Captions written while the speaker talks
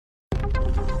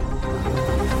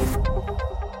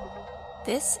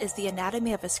This is the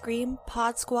Anatomy of a Scream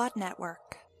Pod Squad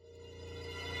Network.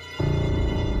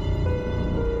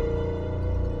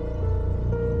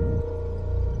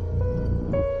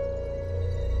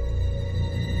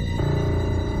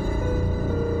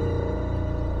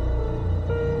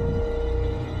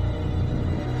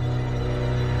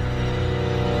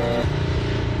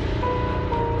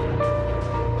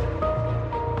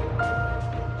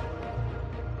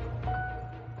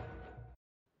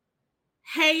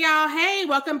 Hey y'all, hey,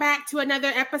 welcome back to another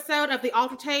episode of the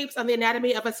Alter Tapes on the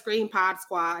Anatomy of a Scream Pod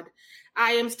Squad.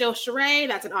 I am still Sheree,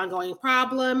 that's an ongoing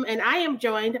problem, and I am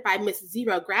joined by Miss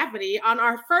Zero Gravity on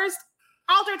our first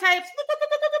Alter Tapes.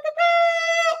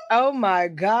 Oh my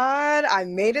God, I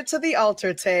made it to the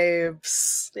Alter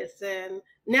Tapes. Listen,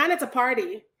 now it's a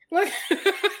party. Look.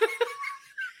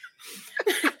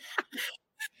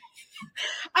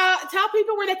 Tell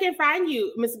people where they can find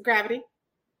you, Miss Gravity.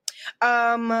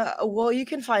 Well, you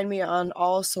can find me on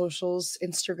all socials,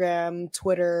 Instagram,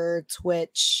 Twitter,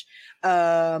 Twitch,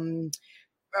 probably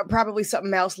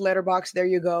something else, Letterboxd, there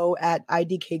you go, at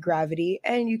IDK Gravity.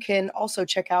 And you can also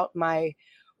check out my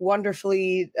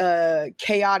wonderfully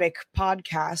chaotic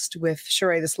podcast with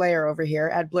Sheree the Slayer over here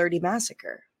at Blurdy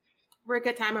Massacre. We're a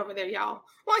good time over there, y'all.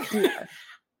 Yeah.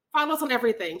 Follow us on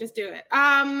everything. Just do it.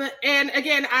 And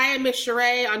again, I am Miss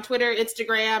Sheree on Twitter,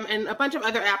 Instagram, and a bunch of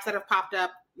other apps that have popped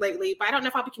up lately, but I don't know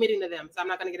if I'll be committing to them, so I'm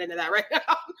not going to get into that right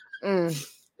now.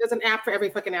 There's an app for every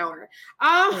fucking hour.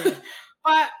 But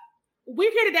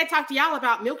we're here today to talk to y'all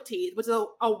about Milk Teeth, which is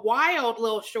a wild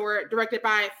little short directed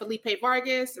by Felipe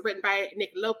Vargas, written by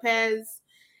Nick Lopez.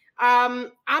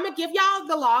 I'm going to give y'all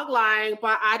the log line,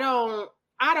 but I don't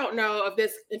know if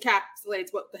this encapsulates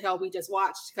what the hell we just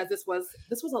watched, because this was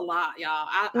a lot, y'all.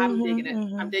 I'm digging it.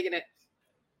 I'm digging it.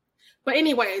 But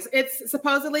anyways, it's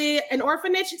supposedly an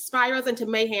orphanage spirals into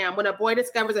mayhem when a boy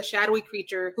discovers a shadowy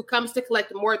creature who comes to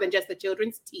collect more than just the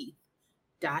children's teeth. ...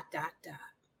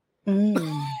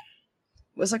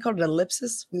 What's that called? An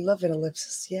ellipsis? We love an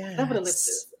ellipsis. Yeah. Love an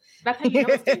ellipsis. That's how you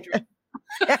know it's dangerous.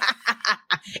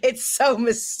 It's so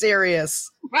mysterious.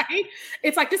 Right?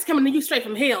 It's like this coming to you straight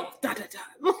from hell. ...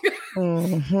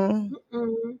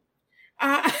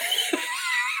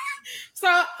 So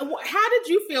how did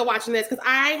you feel watching this? Because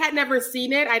I had never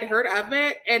seen it. I'd heard of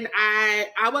it, and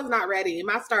I was not ready.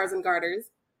 My stars and garters.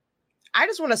 I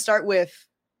just want to start with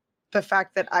the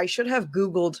fact that I should have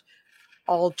Googled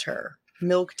Alter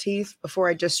Milk Teeth before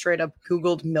I just straight up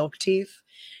Googled Milk Teeth.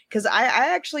 Because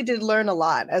I actually did learn a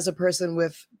lot as a person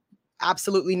with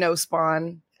absolutely no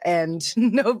spawn and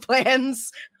no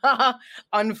plans on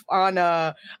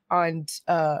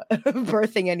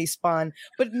birthing any spawn.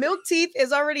 But milk teeth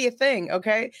is already a thing,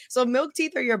 okay? So milk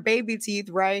teeth are your baby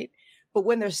teeth, right? But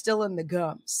when they're still in the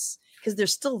gums, because they're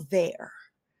still there.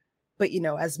 But, you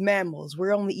know, as mammals,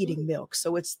 we're only eating milk.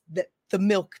 So it's the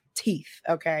milk teeth,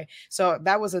 okay? So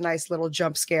that was a nice little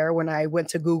jump scare when I went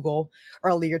to Google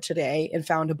earlier today and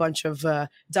found a bunch of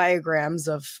diagrams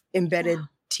of embedded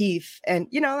teeth, and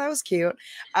you know, that was cute.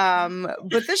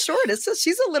 But this short,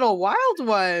 she's a little wild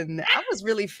one. I was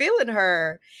really feeling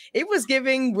her. It was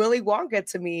giving Willy Wonka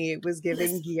to me. It was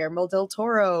giving Guillermo del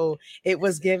Toro. It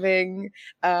was giving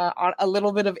a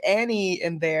little bit of Annie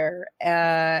in there,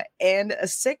 and a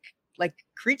sick like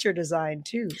creature design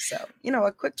too. So, you know,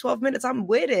 a quick 12 minutes, I'm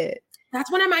with it. That's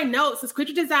one of my notes. This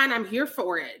creature design, I'm here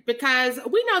for it, because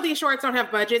we know these shorts don't have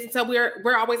budgets, and so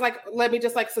we're always like, let me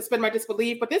just like suspend my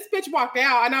disbelief. But this bitch walked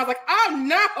out, and I was like, oh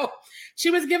no! She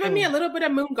was giving me a little bit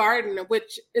of Moon Garden,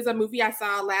 which is a movie I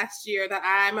saw last year that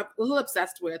I'm a little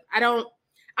obsessed with. I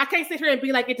can't sit here and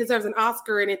be like it deserves an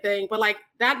Oscar or anything, but like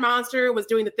that monster was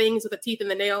doing the things with the teeth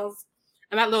and the nails,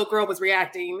 and that little girl was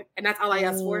reacting, and that's all I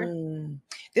asked for.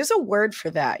 There's a word for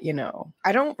that, you know.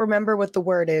 I don't remember what the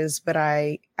word is, but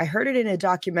I heard it in a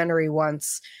documentary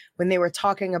once when they were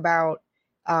talking about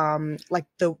like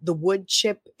the wood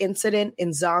chip incident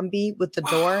in Zombie with the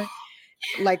door,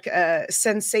 like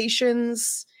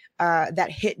sensations that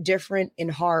hit different in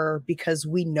horror because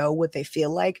we know what they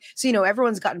feel like. So, you know,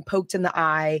 everyone's gotten poked in the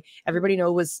eye. Everybody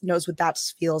knows what that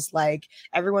feels like.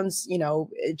 Everyone's, you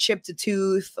know, chipped a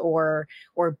tooth or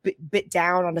bit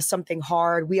down onto something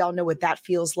hard. We all know what that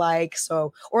feels like.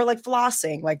 So, or like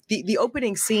flossing, like the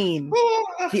opening scene,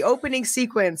 the opening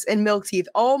sequence in Milk Teeth.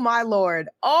 Oh my Lord.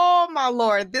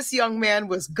 This young man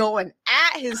was going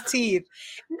at his teeth.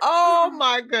 Oh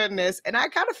my goodness. And I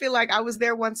kind of feel like I was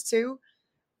there once too.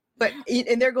 But,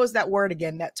 and there goes that word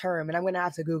again, that term, and I'm going to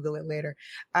have to Google it later.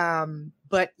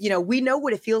 But, you know, we know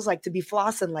what it feels like to be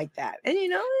flossing like that. And, you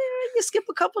know, you skip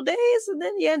a couple days and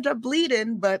then you end up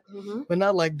bleeding, but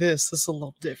not like this. This is a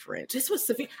little different. This was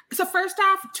severe. So first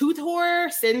off, tooth horror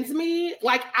sends me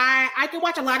like I can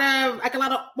watch a lot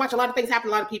of things happen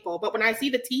to a lot of people, but when I see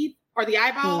the teeth or the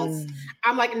eyeballs,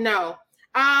 I'm like, no.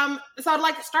 So I'd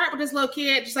like start with this little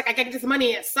kid, just like I get this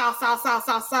money and saw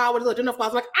with a little dental floss.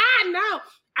 I'm like, no,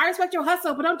 I respect your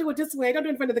hustle, but don't do it this way. Don't do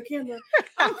it in front of the camera.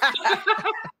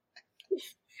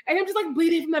 And I'm just like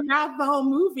bleeding from the mouth the whole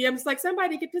movie. I'm just like,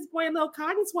 somebody get this boy a little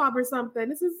cotton swab or something.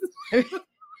 This is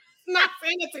not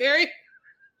sanitary.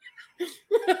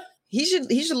 He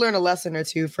should learn a lesson or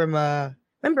two from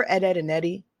remember Ed, Ed and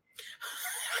Eddie?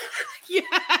 Yeah.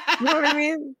 You know what I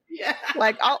mean? Yeah.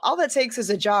 Like all that takes is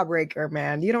a jawbreaker,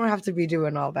 man. You don't have to be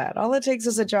doing all that. All it takes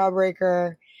is a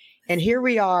jawbreaker. And here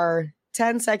we are,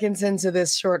 10 seconds into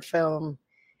this short film,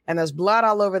 and there's blood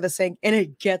all over the sink, and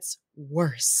it gets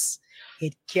worse.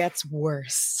 It gets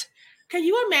worse. Can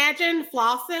you imagine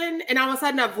flossing and all of a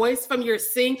sudden a voice from your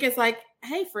sink is like,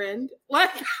 hey, friend,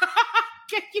 what?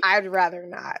 I'd rather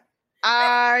not.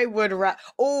 I would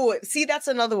Oh, see, that's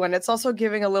another one. It's also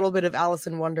giving a little bit of Alice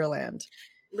in Wonderland.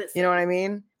 Listen. You know what I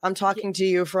mean? I'm talking to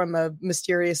you from a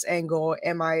mysterious angle.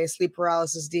 Am I a sleep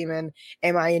paralysis demon?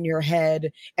 Am I in your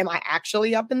head? Am I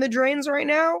actually up in the drains right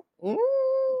now? Ooh.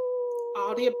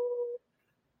 All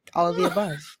of the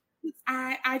above.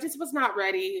 I just was not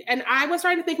ready. And I was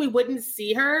trying to think we wouldn't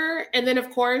see her. And then, of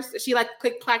course, she like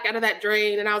click-clacked out of that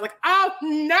drain. And I was like, oh,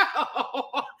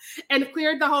 no. And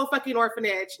cleared the whole fucking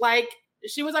orphanage. Like,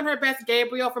 she was on her best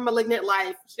Gabriel from Malignant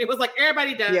Life. She was like,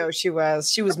 everybody does. Yo, she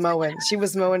was mowing. She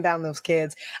was mowing down those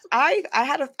kids. I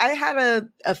had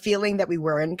a feeling that we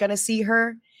weren't going to see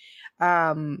her.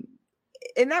 And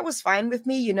that was fine with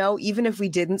me, you know, even if we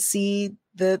didn't see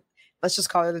let's just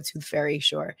call her the Tooth Fairy,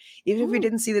 sure. Even if we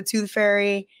didn't see the Tooth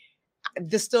Fairy,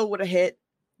 this still would have hit,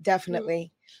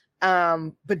 definitely.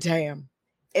 But damn.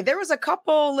 There was a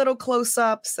couple little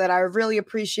close-ups that I really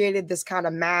appreciated, this kind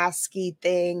of masky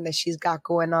thing that she's got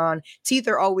going on. Teeth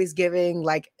are always giving.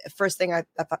 Like, first thing I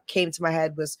thought came to my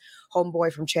head was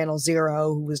Homeboy from Channel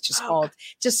Zero, who was just called,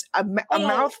 just a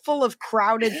mouthful of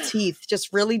crowded teeth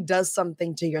just really does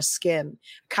something to your skin.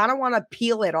 Kind of want to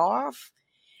peel it off.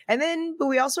 And then, but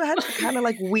we also had the kind of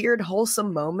like weird,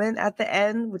 wholesome moment at the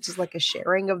end, which is like a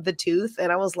sharing of the tooth.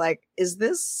 And I was like, is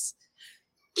this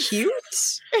cute?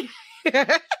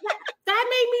 That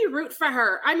made me root for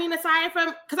her. I mean, aside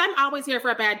from, because I'm always here for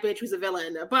a bad bitch who's a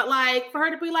villain, but like for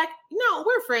her to be like, no,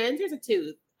 we're friends. Here's a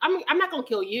tooth. I'm not gonna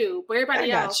kill you, but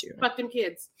everybody else, fuck them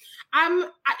kids.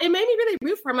 It made me really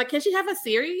root for her. I'm like, can she have a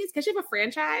series? Can she have a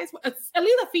franchise? At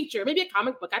least a feature, maybe a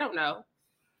comic book. I don't know.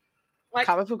 Like,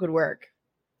 comic book would work.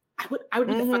 I would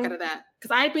get the fuck out of that.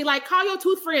 Because I'd be like, call your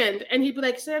tooth friend. And he'd be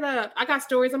like, shut up. I got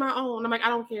stories of my own. I'm like, I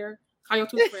don't care. Call your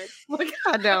tooth friend. Like,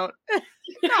 I don't.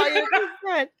 Call your tooth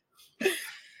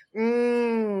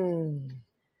friend.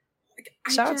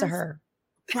 Shout out to her.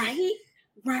 Right?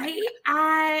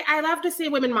 I love to see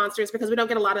women monsters because we don't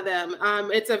get a lot of them.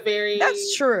 It's a very...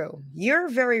 That's true. You're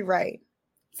very right.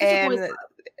 And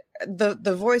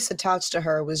the voice attached to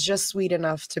her was just sweet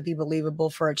enough to be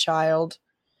believable for a child.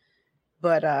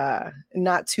 But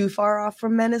not too far off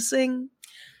from menacing.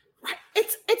 Right.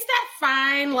 It's that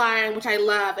fine line, which I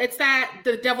love. It's that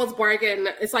the devil's bargain.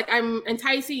 It's like, I'm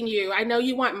enticing you. I know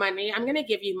you want money. I'm going to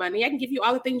give you money. I can give you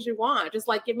all the things you want. Just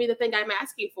like, give me the thing I'm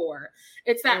asking for.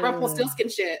 It's that Rumpelstiltskin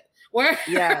shit. Where,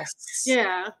 yes.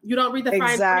 Yeah. You don't read the fine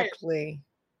print. Exactly.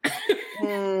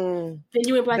 Then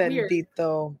you in Black Mirror.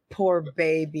 Bendito, poor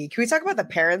baby. Can we talk about the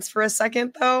parents for a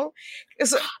second, though?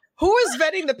 Who is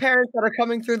vetting the parents that are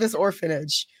coming through this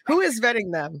orphanage? Who is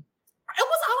vetting them? It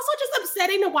was also just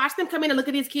upsetting to watch them come in and look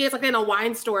at these kids like they're in a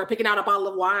wine store picking out a bottle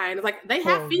of wine. It's like, they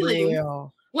have feelings.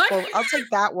 What? Well, I'll take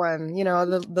that one. You know,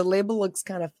 the label looks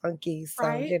kind of funky. So,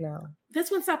 right? You know.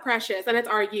 This one's so precious and it's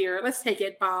our year. Let's take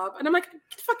it, Bob. And I'm like, get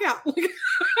the fuck out.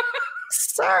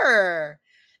 Sir,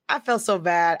 I felt so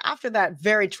bad. After that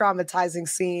very traumatizing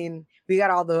scene, we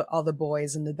got all the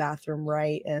boys in the bathroom,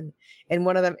 right? And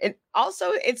one of them,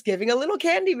 it's giving a little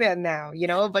Candyman now, you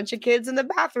know, a bunch of kids in the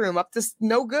bathroom up to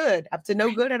no good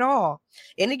at all.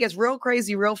 And it gets real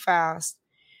crazy real fast.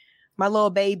 My little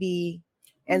baby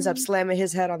ends up slamming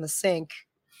his head on the sink,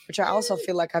 which I also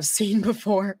feel like I've seen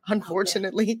before,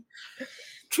 unfortunately.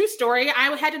 True story.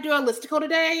 I had to do a listicle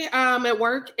today at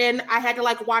work, and I had to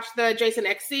like watch the Jason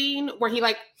X scene where he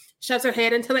like shoves her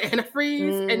head into the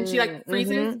antifreeze and she like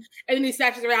freezes, and then he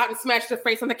snatches her out and smashes her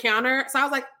face on the counter. So I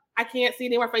was like, I can't see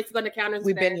any more faces on the counters.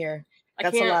 We've been here.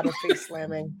 That's a lot of face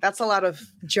slamming. That's a lot of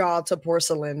jaw to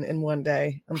porcelain in one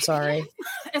day. I'm sorry.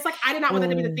 It's like I did not want that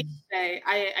to be the theme today.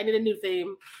 I need a new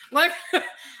theme. Like,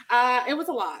 it was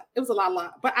a lot. It was a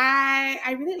lot. But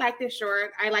I really like this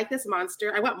short. I like this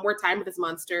monster. I want more time with this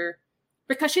monster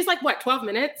because she's like, what, 12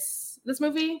 minutes? This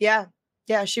movie? Yeah.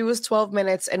 Yeah, she was 12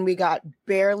 minutes and we got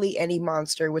barely any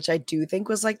monster, which I do think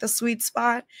was like the sweet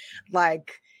spot.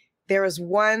 Like, there was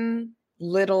one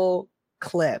little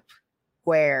clip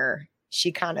where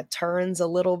she kind of turns a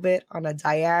little bit on a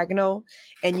diagonal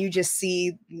and you just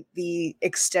see the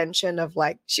extension of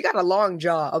like, she got a long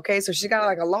jaw. Okay. So she got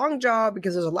like a long jaw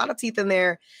because there's a lot of teeth in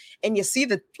there and you see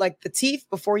the teeth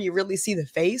before you really see the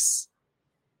face,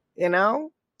 you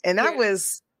know? And that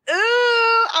was,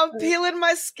 ooh, I'm peeling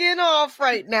my skin off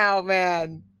right now,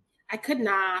 man. I could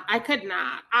not.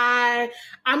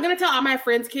 I'm going to tell all my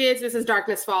friends' kids this is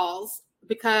Darkness Falls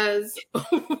because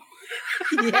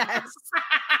yes,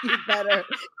 you better.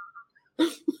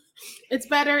 It's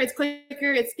better. It's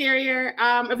quicker. It's scarier.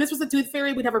 If this was a Tooth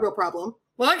Fairy, we'd have a real problem.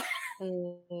 Look.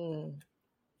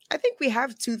 I think we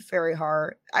have Tooth Fairy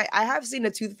horror. I have seen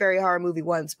a Tooth Fairy horror movie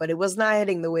once, but it was not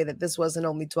hitting the way that this was in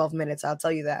only 12 minutes. I'll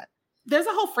tell you that. There's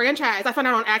a whole franchise. I found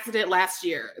out on accident last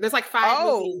year. There's like 5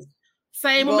 movies.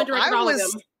 Same woman directed all of them.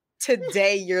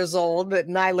 Today years old,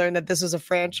 and I learned that this was a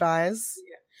franchise.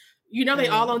 Yeah. You know they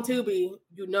all on Tubi.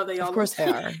 You know they all. Of course they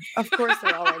are. Of course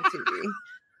they're all on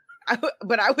Tubi.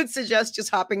 But I would suggest just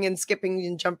hopping and skipping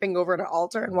and jumping over to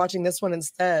Alter and watching this one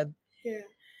instead. Yeah.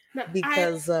 No,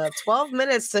 because 12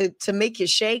 minutes to make you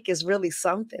shake is really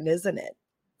something, isn't it?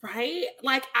 Right?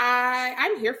 Like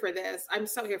I'm here for this. I'm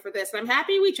so here for this. And I'm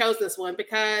happy we chose this one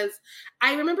because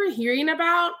I remember hearing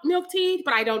about milk teeth,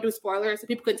 but I don't do spoilers, so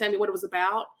people couldn't tell me what it was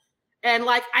about. And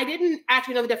like I didn't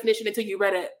actually know the definition until you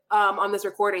read it on this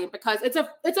recording because it's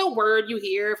a word you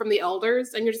hear from the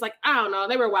elders and you're just like, I don't know,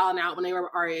 they were wilding out when they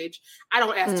were our age. I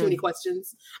don't ask too many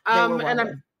questions.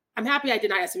 And I'm happy I did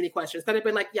not ask too many questions. Then I've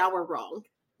been like, y'all were wrong.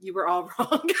 You were all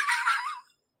wrong.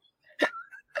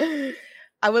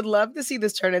 I would love to see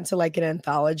this turn into like an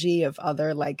anthology of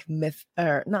other like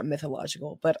not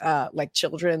mythological, but like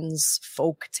children's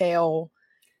folk tale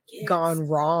gone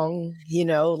wrong, you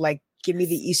know, like give me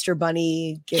the Easter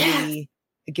Bunny, give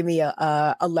me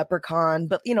a leprechaun,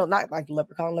 but you know, not like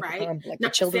leprechaun, but like the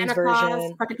children's Santa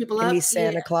version. Claus, give me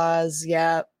Santa Claus,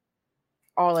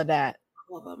 all of that.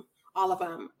 All of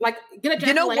them. Like get a Jack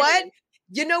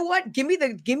You know what? Give me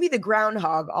the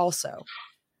groundhog also.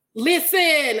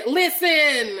 Listen.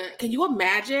 Can you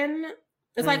imagine?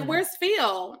 It's like, where's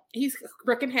Phil? He's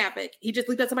wreaking havoc. He just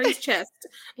leaped at somebody's chest.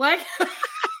 Like,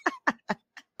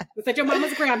 it's like your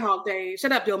mama's Groundhog Day.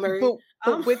 Shut up, Bill Murray.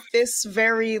 But with this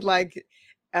very like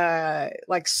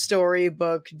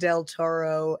storybook Del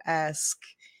Toro-esque,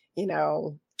 you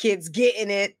know, kids getting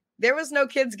it. There was no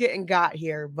kids getting got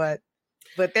here, but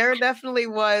there definitely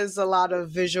was a lot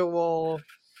of visual,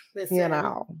 you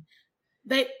know.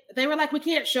 They were like, we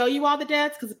can't show you all the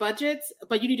deaths because budgets,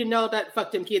 but you need to know that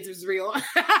Fuck Them Kids was real.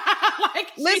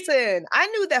 Listen, I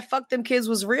knew that Fuck Them Kids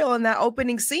was real in that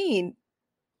opening scene.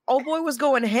 Old boy was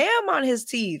going ham on his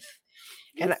teeth.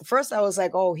 And at first I was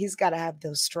like, oh, he's got to have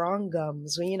those strong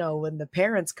gums, you know, when the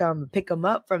parents come and pick him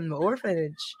up from the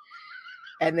orphanage.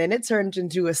 And then it turned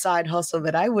into a side hustle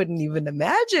that I wouldn't even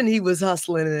imagine he was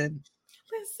hustling in.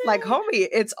 Like, homie,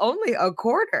 it's only a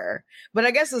quarter. But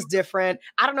I guess it's different.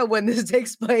 I don't know when this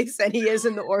takes place and he is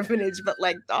in the orphanage, but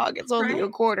like, dog, it's only a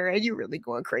quarter and you're really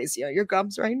going crazy on your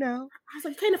gums right now. I was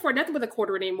like, you can't afford nothing with a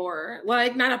quarter anymore.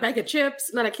 Like, not a bag of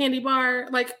chips, not a candy bar.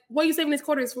 Like, what are you saving these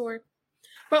quarters for?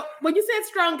 But when you said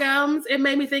strong gums, it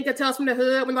made me think of Tales from the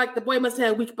Hood when like the boy must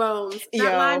have weak bones.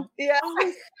 Yeah. It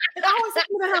always took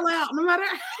me the hell out, no matter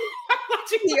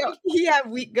what you he had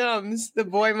weak gums. The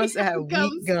boy must have had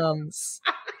weak gums.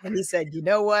 And he said, you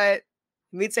know what?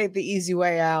 Let me take the easy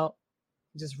way out.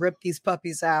 Just rip these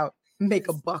puppies out, make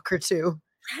a buck or two.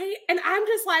 Right? And I'm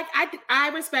just like, I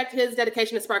respect his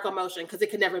dedication to Sparkle Motion because it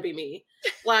could never be me.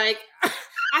 Like,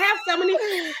 I have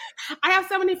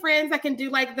so many friends that can do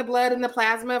like the blood and the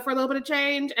plasma for a little bit of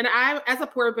change. And I, as a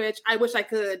poor bitch, I wish I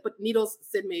could, but needles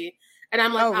send me. And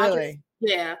I'm like, oh, really?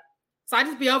 Yeah. So I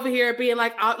just be over here being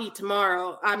like, I'll eat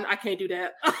tomorrow. I can't do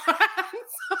that.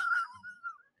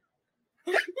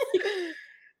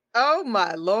 Oh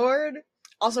my Lord.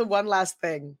 Also, one last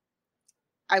thing.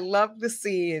 I love the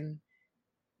scene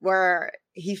where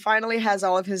he finally has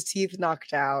all of his teeth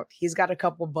knocked out. He's got a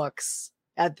couple bucks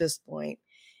at this point.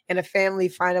 And a family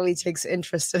finally takes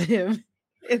interest in him.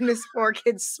 And this poor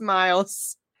kid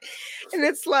smiles. And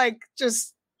it's like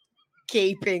just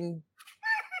gaping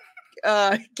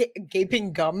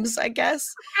gums, I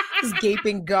guess. His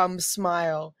gaping gum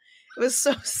smile. It was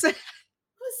so sad.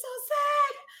 It was so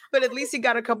sad. But at least he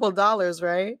got a couple of dollars,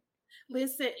 right?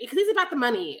 Listen, because he's about the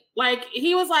money. Like,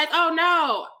 he was like, oh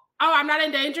no, oh, I'm not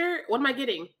in danger. What am I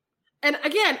getting? And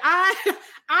again,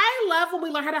 I love when we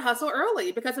learn how to hustle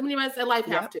early, because so many of us in life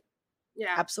have to.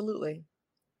 Yeah. Absolutely.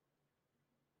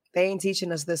 They ain't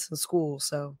teaching us this in school,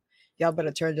 so y'all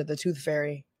better turn to the Tooth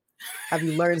Fairy. Have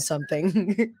you learned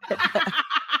something?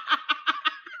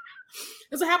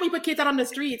 So how we put kids out on the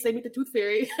streets, they meet the Tooth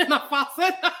Fairy and a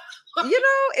faucet.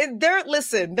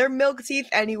 They're milk teeth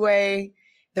anyway.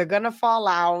 They're gonna fall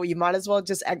out. You might as well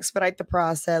just expedite the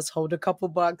process, hold a couple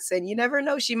bucks, and you never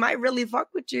know. She might really fuck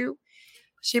with you.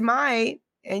 She might,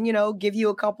 and give you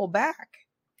a couple back.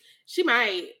 She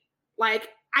might. Like,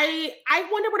 I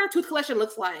wonder what our tooth collection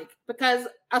looks like, because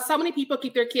so many people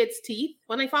keep their kids' teeth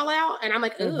when they fall out, and I'm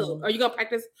like, ooh, are you gonna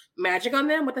practice magic on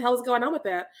them? What the hell is going on with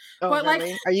that? Oh, but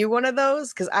really? Are you one of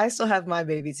those? Because I still have my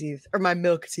baby teeth, or my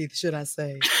milk teeth, should I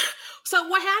say? So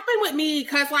what happened with me?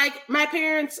 Because like my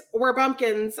parents were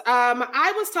bumpkins.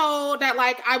 I was told that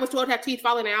I was told to have teeth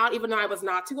falling out, even though I was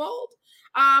not too old.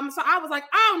 So I was like,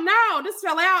 oh no, this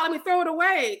fell out. Let me throw it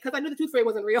away, because I knew the tooth fairy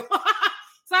wasn't real.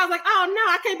 So I was like, oh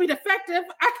no, I can't be defective.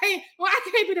 I can't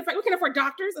be defective. We can't afford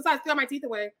doctors. So I threw my teeth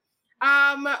away.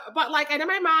 But and then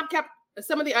my mom kept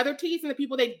some of the other teeth and the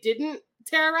people they didn't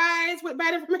terrorize with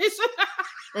bad information.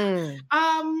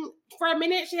 For a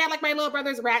minute, she had my little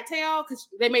brother's rat tail, because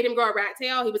they made him grow a rat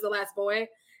tail. He was the last boy.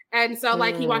 And so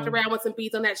he walked around with some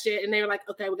beads on that shit, and they were like,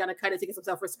 okay, we got to cut it to get some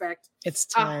self-respect. It's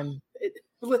time.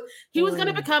 He was going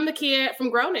to become the kid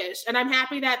from Grownish, and I'm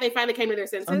happy that they finally came to their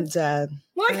senses. I'm dead.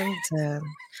 I'm dead.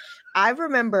 I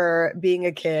remember being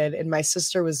a kid, and my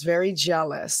sister was very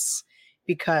jealous,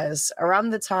 because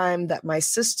around the time that my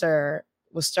sister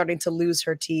was starting to lose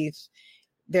her teeth,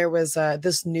 there was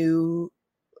this new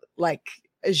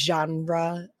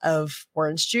genre of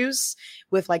orange juice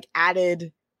with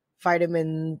added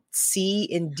vitamin C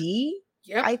and D,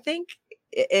 I think.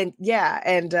 And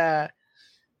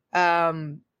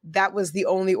that was the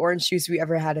only orange juice we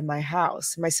ever had in my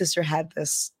house. My sister had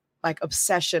this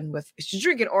obsession with, she's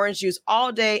drinking orange juice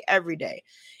all day, every day.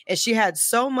 And she had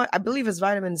so much, I believe it's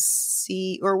vitamin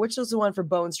C, or which was the one for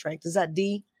bone strength? Is that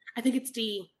D? I think it's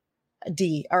D.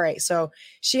 D. All right. So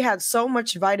she had so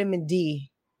much vitamin D,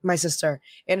 my sister,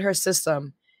 in her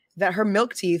system, that her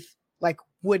milk teeth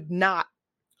would not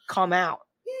come out.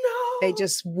 No. They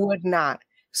just would not.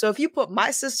 So if you put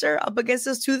my sister up against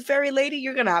this tooth fairy lady,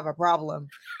 you're going to have a problem.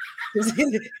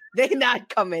 They're not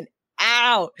coming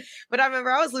out. But I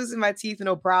remember I was losing my teeth,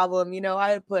 no problem.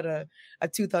 I would put a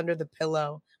tooth under the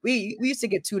pillow. We used to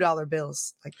get $2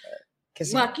 bills like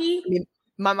that. Lucky.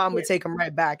 My mom would take them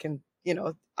right back, and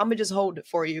I'm gonna just hold it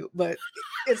for you. But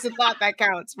it's the thought that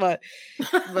counts. But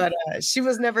she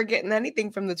was never getting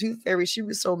anything from the tooth fairy. She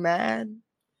was so mad.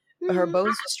 But her bones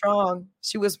were strong.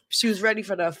 She was ready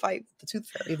for the fight with the tooth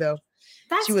fairy, though.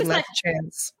 She wouldn't let the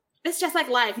chance. It's just like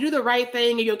life. You do the right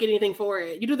thing and you'll get anything for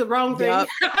it. You do the wrong thing,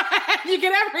 you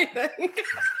get everything.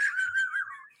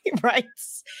 Right.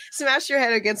 Smash your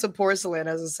head against a porcelain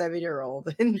as a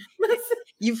 7-year-old. And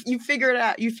you figured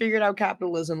out. You figured out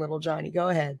capitalism, little Johnny. Go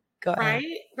ahead. Go ahead.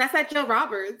 Right? That's like Joe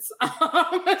Roberts.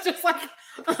 It's just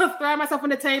throwing myself on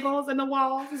the tables and the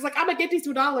walls. It's I'm gonna get these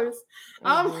 $2.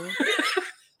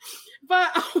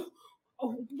 But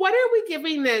what are we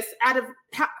giving this out of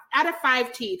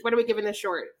 5 teeth? What are we giving this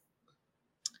short?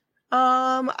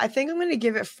 I think I'm going to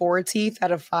give it 4 teeth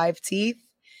out of 5 teeth.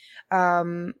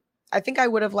 I think I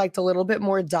would have liked a little bit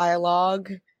more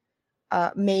dialogue.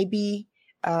 Maybe.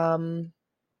 My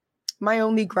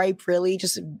only gripe, really,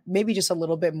 just a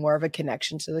little bit more of a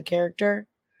connection to the character,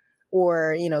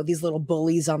 or these little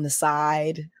bullies on the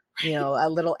side. A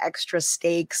little extra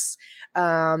stakes.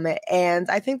 And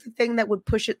I think the thing that would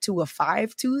push it to a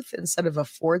 5 tooth instead of a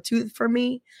 4 tooth for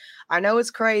me, I know it's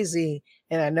crazy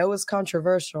and I know it's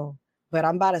controversial, but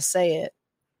I'm about to say it.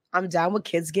 I'm down with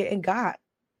kids getting got.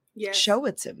 Yes. Show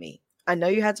it to me. I know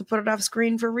you had to put it off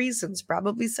screen for reasons,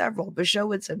 probably several, but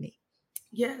show it to me.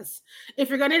 Yes. If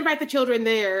you're going to invite the children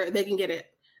there, they can get it.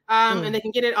 And they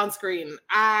can get it on screen.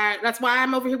 That's why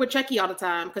I'm over here with Chucky all the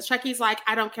time, because Chucky's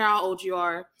I don't care how old you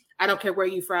are. I don't care where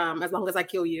you from, as long as I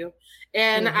kill you.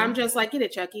 And I'm just get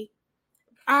it, Chucky.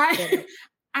 I think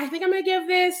I'm gonna give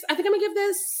this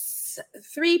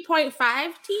 3.5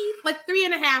 teeth,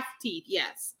 3.5 teeth.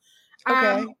 Yes.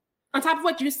 Okay. On top of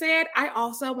what you said, I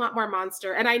also want more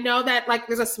monster. And I know that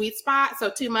there's a sweet spot,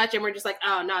 so too much, and we're just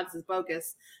oh no, this is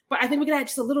bogus. But I think we could add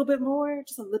just a little bit more.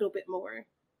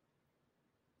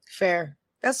 Fair.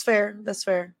 That's fair. Let's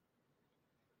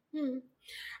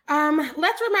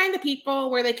remind the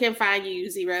people where they can find you,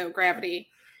 Zero Gravity.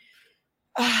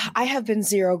 I have been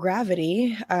Zero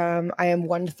Gravity. I am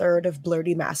 1/3 of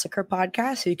Blurty Massacre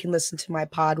podcast, so you can listen to my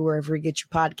pod wherever you get your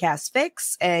podcast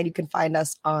fix, and you can find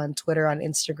us on Twitter, on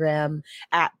Instagram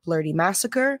at Blurty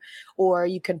Massacre, or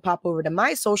you can pop over to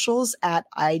my socials at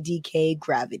IDK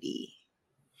Gravity.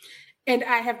 And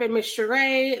I have been Miss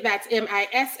Sheree. That's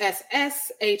MISSSHARAI.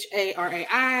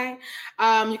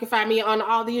 You can find me on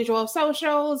all the usual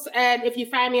socials. And if you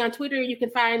find me on Twitter, you can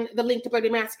find the link to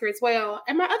Blurty Massacre as well.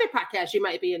 And my other podcast you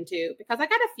might be into, because I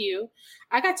got a few.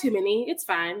 I got too many. It's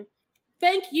fine.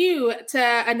 Thank you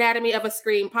to Anatomy of a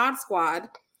Scream Pod Squad.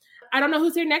 I don't know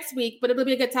who's here next week, but it'll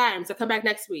be a good time. So come back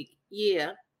next week.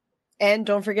 Yeah. And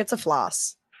don't forget to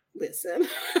floss. Listen.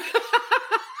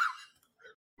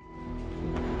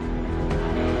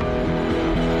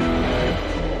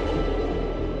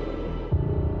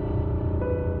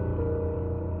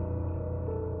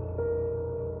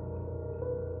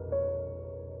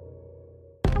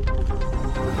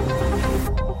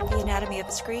 The Anatomy of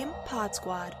a Scream Pod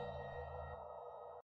Squad.